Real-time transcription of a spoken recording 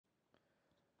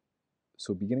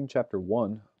So beginning chapter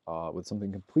one with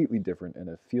something completely different in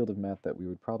a field of math that we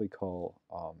would probably call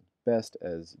best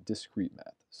as discrete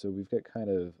math. So we've got kind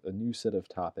of a new set of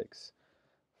topics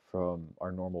from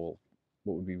our normal,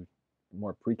 what would be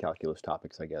more pre-calculus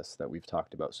topics, I guess, that we've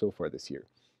talked about so far this year.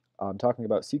 I'm talking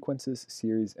about sequences,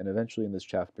 series, and eventually in this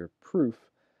chapter, proof,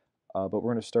 but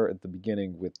we're going to start at the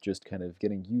beginning with just kind of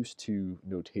getting used to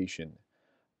notation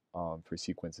for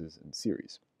sequences and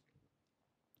series.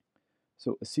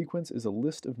 So a sequence is a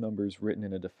list of numbers written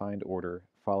in a defined order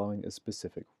following a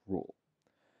specific rule.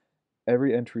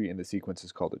 Every entry in the sequence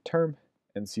is called a term,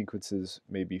 and sequences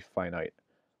may be finite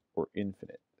or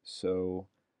infinite. So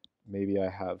maybe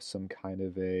I have some kind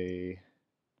of a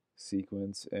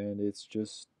sequence and it's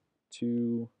just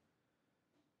 2,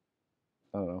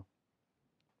 I don't know,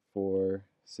 4,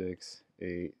 6,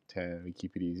 8, 10. We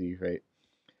keep it easy, right?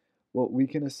 Well, we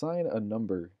can assign a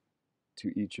number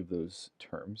to each of those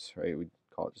terms, right? We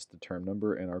call it just the term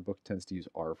number, and our book tends to use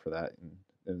R for that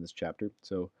in this chapter.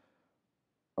 So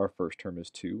our first term is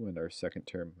 2, and our second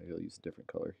term, maybe I'll use a different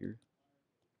color here.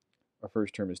 Our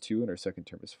first term is 2, and our second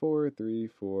term is 4, 3,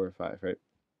 4, 5, right?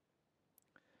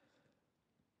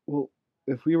 Well,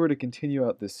 if we were to continue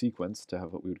out this sequence to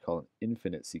have what we would call an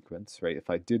infinite sequence, right? If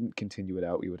I didn't continue it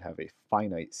out, we would have a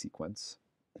finite sequence.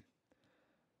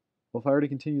 Well, if I were to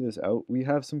continue this out, we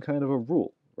have some kind of a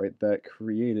rule, right, that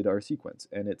created our sequence,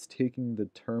 and it's taking the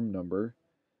term number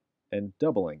and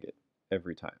doubling it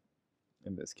every time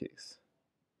in this case.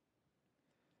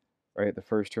 Right, the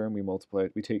first term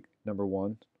we take number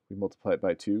 1, we multiply it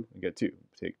by 2 and get 2.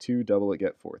 We take 2, double it,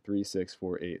 get 4, 3, 6,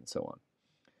 4, 8, and so on.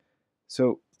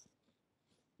 So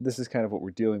this is kind of what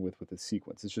we're dealing with this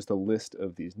sequence. It's just a list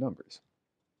of these numbers.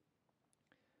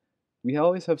 We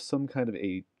always have some kind of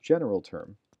a general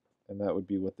term, and that would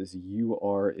be what this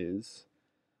UR is.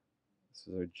 This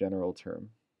is our general term.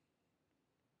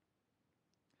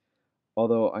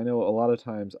 Although I know a lot of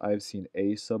times I've seen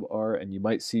A sub R, and you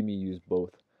might see me use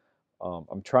both.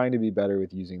 I'm trying to be better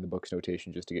with using the book's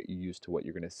notation just to get you used to what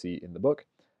you're going to see in the book,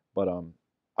 but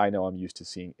I know I'm used to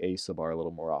seeing A sub R a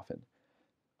little more often.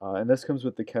 And this comes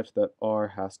with the catch that R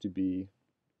has to be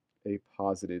a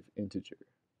positive integer.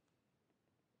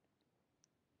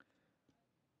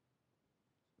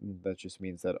 That just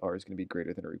means that R is going to be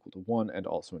greater than or equal to 1 and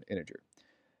also an integer.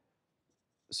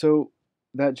 So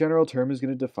that general term is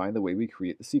going to define the way we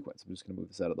create the sequence. I'm just going to move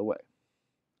this out of the way.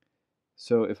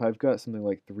 So if I've got something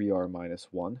like 3r minus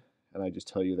 1, and I just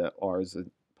tell you that r is a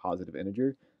positive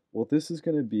integer, well, this is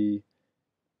going to be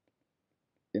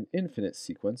an infinite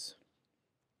sequence,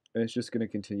 and it's just going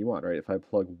to continue on, right? If I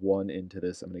plug 1 into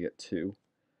this, I'm going to get 2.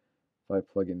 If I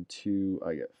plug in 2,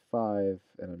 I get 5,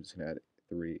 and I'm just going to add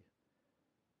 3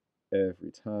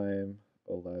 every time,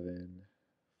 11,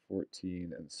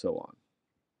 14, and so on.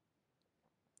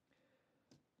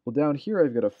 Well, down here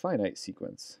I've got a finite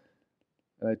sequence,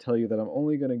 and I tell you that I'm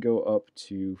only going to go up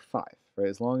to 5, right?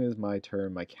 As long as my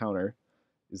term, my counter,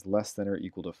 is less than or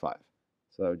equal to 5.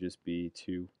 So that would just be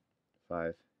 2,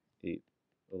 5, 8,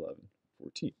 11,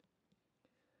 14.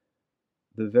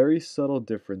 The very subtle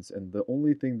difference, and the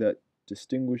only thing that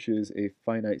distinguishes a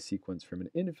finite sequence from an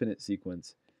infinite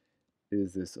sequence,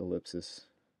 is this ellipsis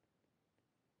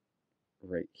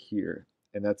right here.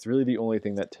 And that's really the only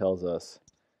thing that tells us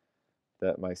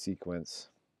that my sequence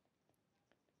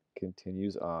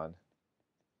continues on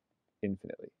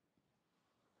infinitely.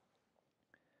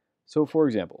 So for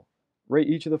example, write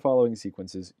each of the following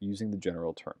sequences using the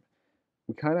general term.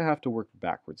 We kind of have to work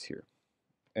backwards here.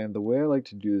 And the way I like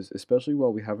to do this, especially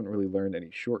while we haven't really learned any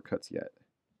shortcuts yet,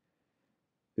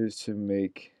 is to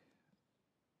make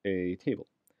a table.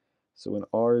 So when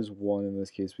r is 1, in this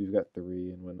case, we've got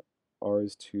 3, and when r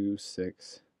is 2,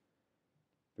 6,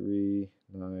 3,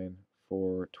 9,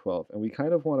 4, 12. And we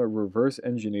kind of want to reverse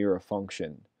engineer a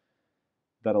function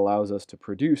that allows us to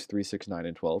produce 3, 6, 9,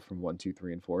 and 12 from 1, 2,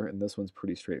 3, and 4. And this one's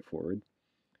pretty straightforward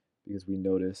because we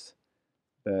notice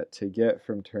that to get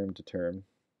from term to term,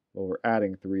 well, we're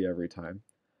adding 3 every time.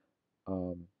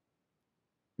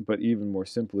 But even more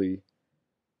simply,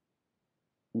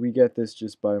 we get this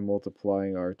just by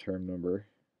multiplying our term number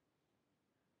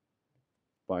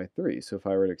by 3. So if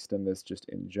I were to extend this just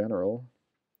in general,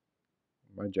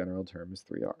 my general term is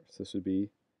 3r. So this would be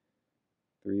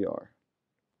 3r.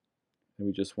 And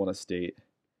we just want to state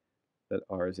that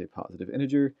r is a positive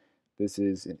integer. This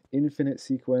is an infinite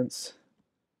sequence,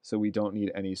 so we don't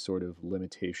need any sort of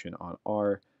limitation on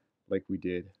r like we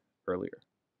did earlier.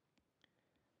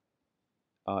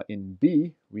 In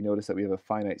B, we notice that we have a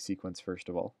finite sequence first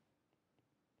of all.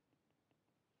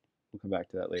 We'll come back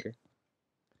to that later.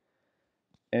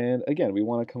 And again, we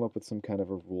want to come up with some kind of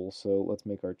a rule, so let's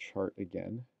make our chart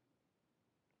again.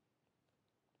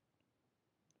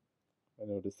 I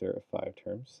notice there are 5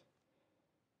 terms.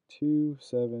 2,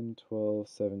 7, 12,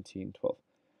 17, 12.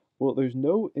 Well, there's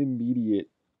no immediate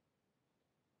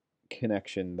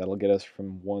connection that'll get us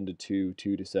from 1 to 2,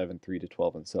 2 to 7, 3 to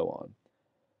 12, and so on.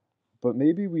 But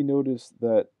maybe we notice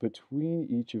that between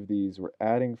each of these, we're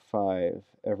adding 5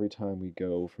 every time we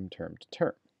go from term to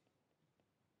term.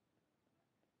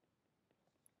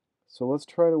 So let's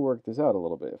try to work this out a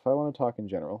little bit. If I want to talk in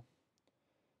general,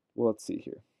 well, let's see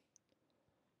here.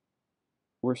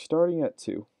 We're starting at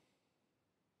 2,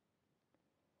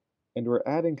 and we're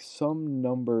adding some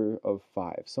number of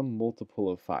 5, some multiple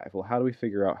of 5. Well, how do we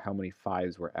figure out how many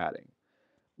 5s we're adding?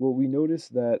 Well, we notice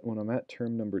that when I'm at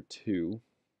term number 2,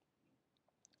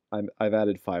 I've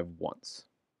added 5 once.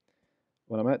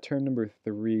 When I'm at term number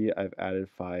 3, I've added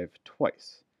 5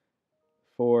 twice.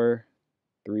 4,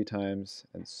 3 times,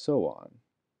 and so on.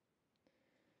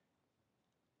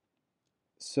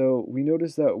 So we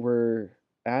notice that we're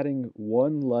adding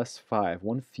one less 5,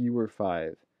 one fewer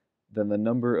 5 than the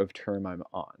number of term I'm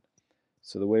on.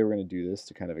 So the way we're going to do this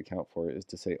to kind of account for it is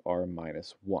to say r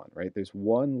minus 1, right? There's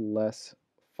one less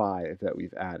 5 that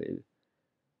we've added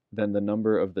than the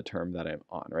number of the term that I'm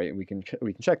on, right? And we can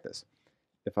check this.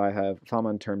 If I'm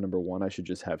on term number 1, I should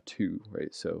just have 2,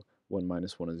 right? So 1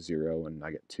 minus 1 is 0, and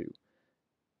I get 2.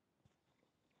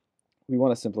 We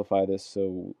want to simplify this,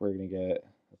 so we're going to get,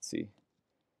 let's see,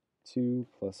 2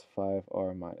 plus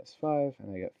 5r minus 5,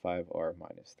 and I get 5r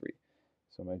minus 3.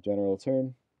 So my general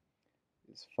term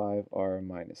is 5r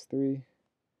minus 3.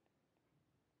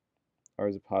 R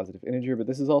is a positive integer, but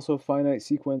this is also a finite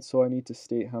sequence, so I need to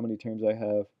state how many terms I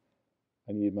have.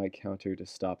 I need my counter to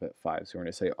stop at 5, so we're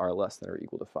going to say r less than or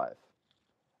equal to 5.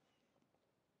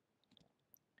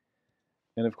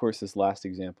 And of course, this last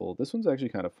example, this one's actually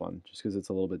kind of fun, just because it's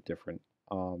a little bit different.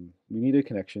 We need a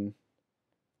connection,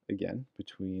 again,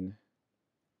 between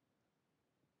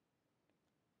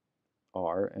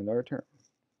r and our term.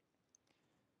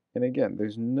 And again,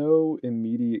 there's no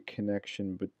immediate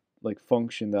connection, but like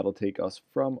function that'll take us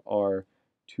from r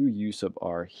to u sub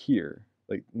r here.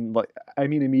 Like I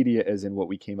mean immediate as in what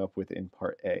we came up with in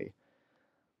part A.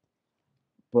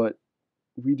 But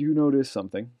we do notice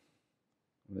something.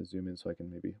 I'm going to zoom in so I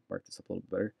can maybe mark this up a little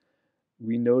bit better.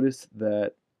 We notice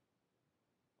that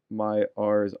my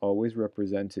r is always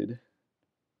represented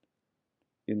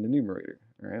in the numerator.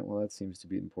 All right, well, that seems to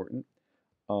be important.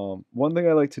 One thing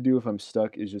I like to do if I'm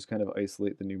stuck is just kind of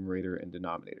isolate the numerator and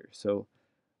denominator. So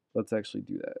let's actually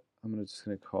do that. I'm just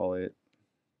going to call it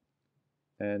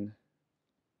n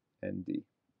and d.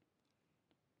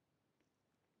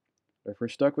 If we're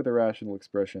stuck with a rational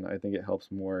expression, I think it helps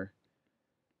more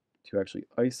to actually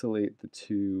isolate the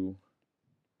two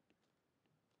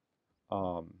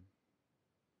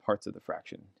parts of the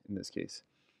fraction in this case.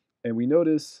 And we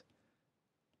notice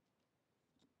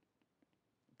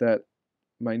that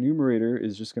my numerator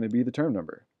is just going to be the term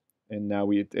number. And now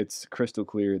it's crystal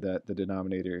clear that the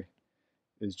denominator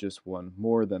is just one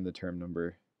more than the term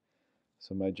number.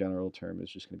 So my general term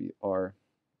is just going to be r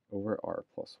over r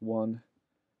plus 1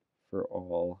 for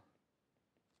all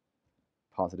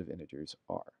positive integers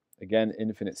r. Again,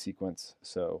 infinite sequence,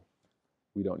 so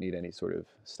we don't need any sort of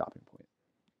stopping point.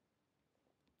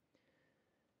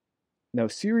 Now,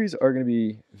 series are going to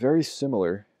be very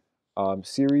similar.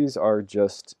 Series are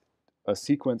just a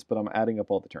sequence, but I'm adding up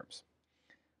all the terms.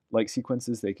 Like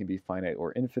sequences, they can be finite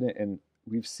or infinite, and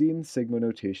we've seen sigma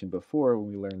notation before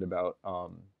when we learned about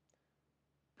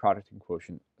product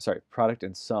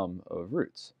and sum of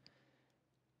roots.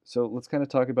 So let's kind of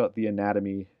talk about the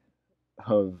anatomy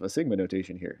of a sigma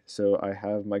notation here. So I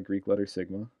have my Greek letter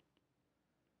sigma,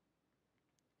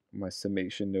 my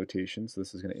summation notation, so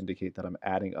this is going to indicate that I'm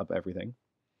adding up everything.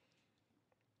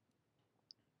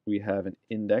 We have an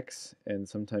index, and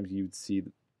sometimes you'd see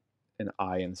an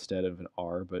I instead of an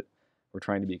R, but we're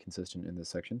trying to be consistent in this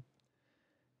section.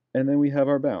 And then we have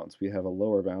our bounds. We have a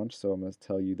lower bound, so I'm going to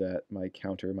tell you that my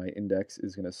counter, my index,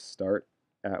 is going to start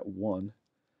at 1,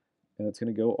 and it's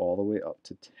going to go all the way up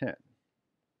to 10,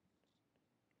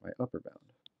 my upper bound.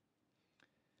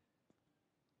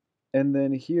 And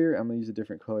then here, I'm going to use a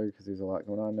different color because there's a lot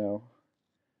going on now,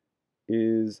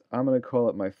 is I'm going to call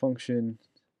it my function,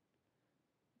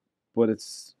 but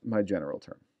it's my general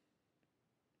term.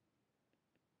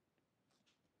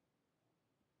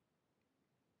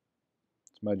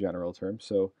 It's my general term.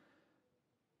 So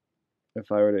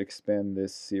if I were to expand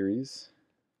this series,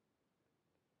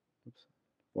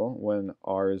 well, when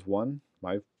r is 1,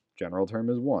 my general term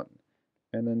is 1,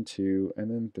 and then 2, and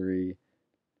then 3,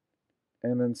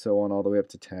 and then so on all the way up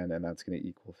to 10, and that's going to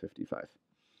equal 55.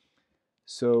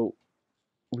 So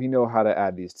we know how to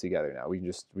add these together now. We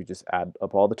just add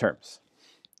up all the terms.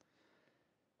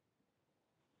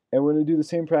 And we're going to do the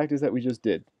same practice that we just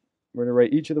did. We're going to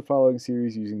write each of the following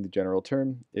series using the general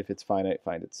term. If it's finite,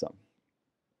 find its sum.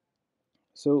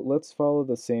 So let's follow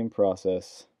the same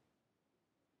process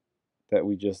that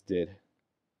we just did,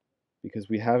 because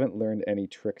we haven't learned any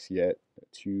tricks yet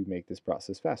to make this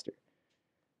process faster,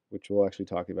 which we'll actually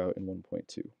talk about in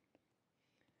 1.2.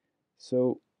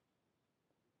 So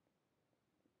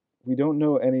we don't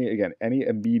know any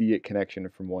immediate connection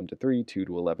from 1 to 3, 2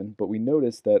 to 11, but we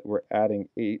notice that we're adding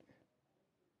 8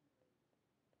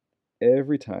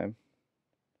 every time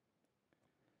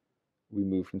we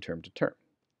move from term to term.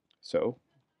 So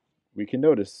we can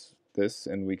notice this,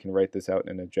 and we can write this out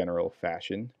in a general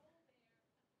fashion.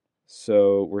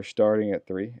 So we're starting at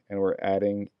 3, and we're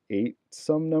adding 8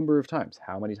 some number of times.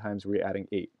 How many times are we adding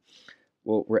 8?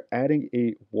 Well, we're adding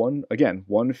 8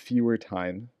 one fewer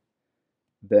time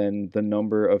than the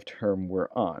number of term we're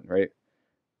on, right?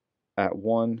 At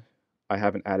 1, I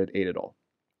haven't added 8 at all.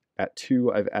 At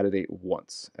 2, I've added 8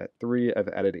 once. At 3, I've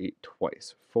added 8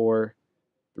 twice. 4,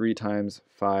 3 times.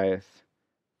 5,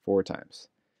 4 times.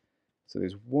 So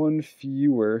there's one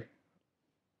fewer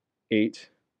 8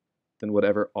 than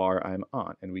whatever R I'm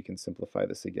on. And we can simplify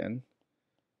this again.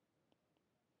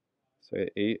 So I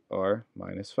get 8R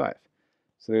minus 5.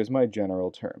 So there's my general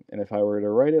term. And if I were to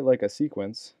write it like a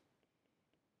sequence,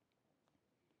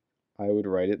 I would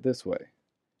write it this way.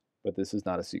 But this is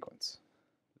not a sequence.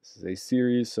 This is a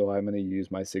series, so I'm going to use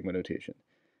my sigma notation.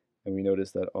 And we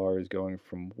notice that R is going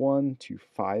from 1 to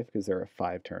 5 because there are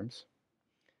 5 terms.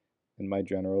 And my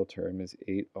general term is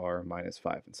 8R minus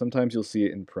 5. And sometimes you'll see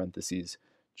it in parentheses,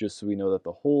 just so we know that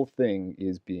the whole thing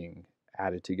is being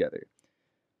added together.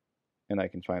 And I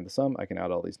can find the sum. I can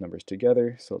add all these numbers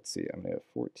together. So let's see, I'm going to have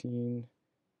 14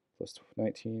 plus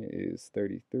 19 is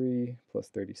 33, plus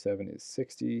 37 is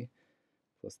 60,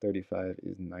 plus 35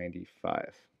 is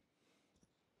 95.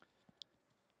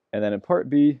 And then in part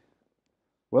B,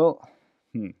 well,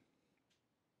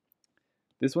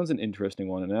 this one's an interesting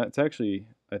one, and it's actually,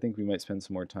 I think we might spend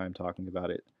some more time talking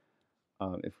about it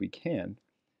if we can,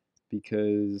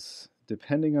 because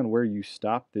depending on where you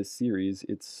stop this series,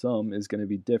 its sum is going to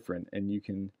be different, and you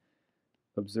can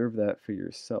observe that for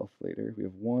yourself later. We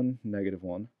have 1, negative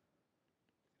 1,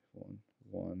 1,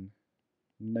 1,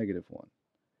 negative 1.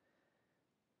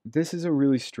 This is a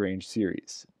really strange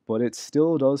series, but it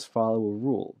still does follow a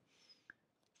rule.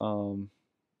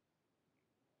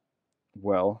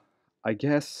 Well, I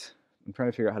guess I'm trying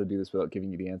to figure out how to do this without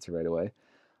giving you the answer right away.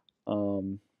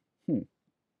 Well,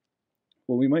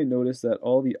 we might notice that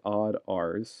all the odd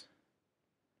r's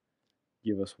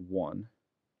give us 1,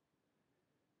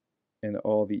 and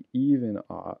all the even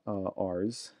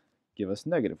r's give us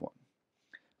negative 1.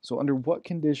 So under what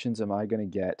conditions am I going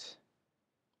to get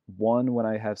 1 when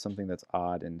I have something that's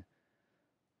odd and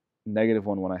negative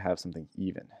 1 when I have something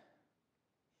even?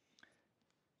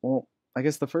 Well, I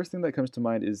guess the first thing that comes to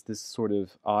mind is this sort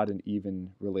of odd and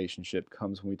even relationship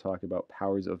comes when we talk about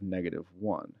powers of negative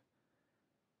 1.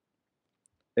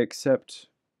 Except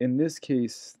in this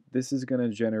case, this is going to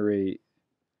generate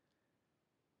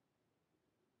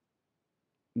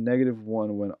negative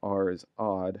 1 when r is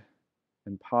odd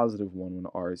and positive 1 when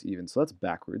r is even. So that's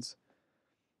backwards.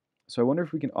 So I wonder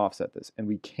if we can offset this. And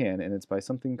we can, and it's by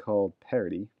something called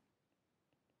parity.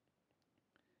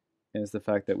 And it's the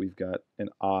fact that we've got an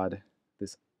odd,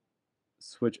 this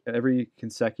switch, every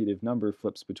consecutive number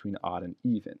flips between odd and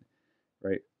even,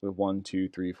 right? With 1, 2,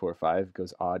 3, 4, 5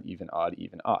 goes odd, even, odd,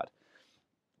 even, odd.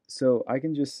 So I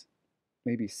can just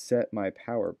maybe set my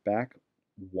power back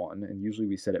 1, and usually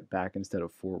we set it back instead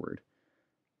of forward.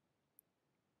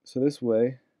 So this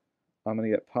way, I'm going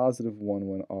to get positive 1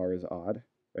 when r is odd,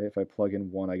 right? If I plug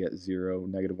in 1, I get 0.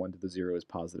 Negative 1 to the 0 is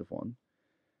positive 1.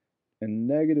 And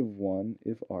negative 1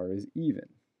 if r is even.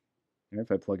 And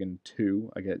if I plug in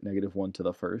 2, I get negative 1 to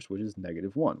the first, which is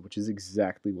negative 1, which is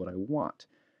exactly what I want.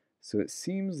 So it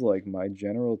seems like my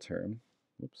general term,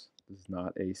 oops, this is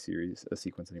not a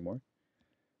sequence anymore.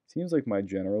 Seems like my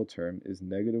general term is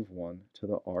negative 1 to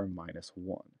the r minus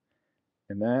 1.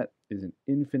 And that is an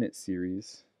infinite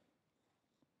series.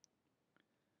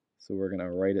 So we're going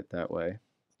to write it that way.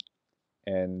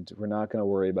 And we're not going to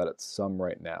worry about its sum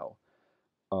right now.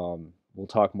 We'll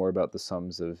talk more about the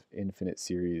sums of infinite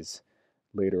series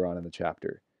later on in the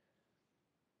chapter.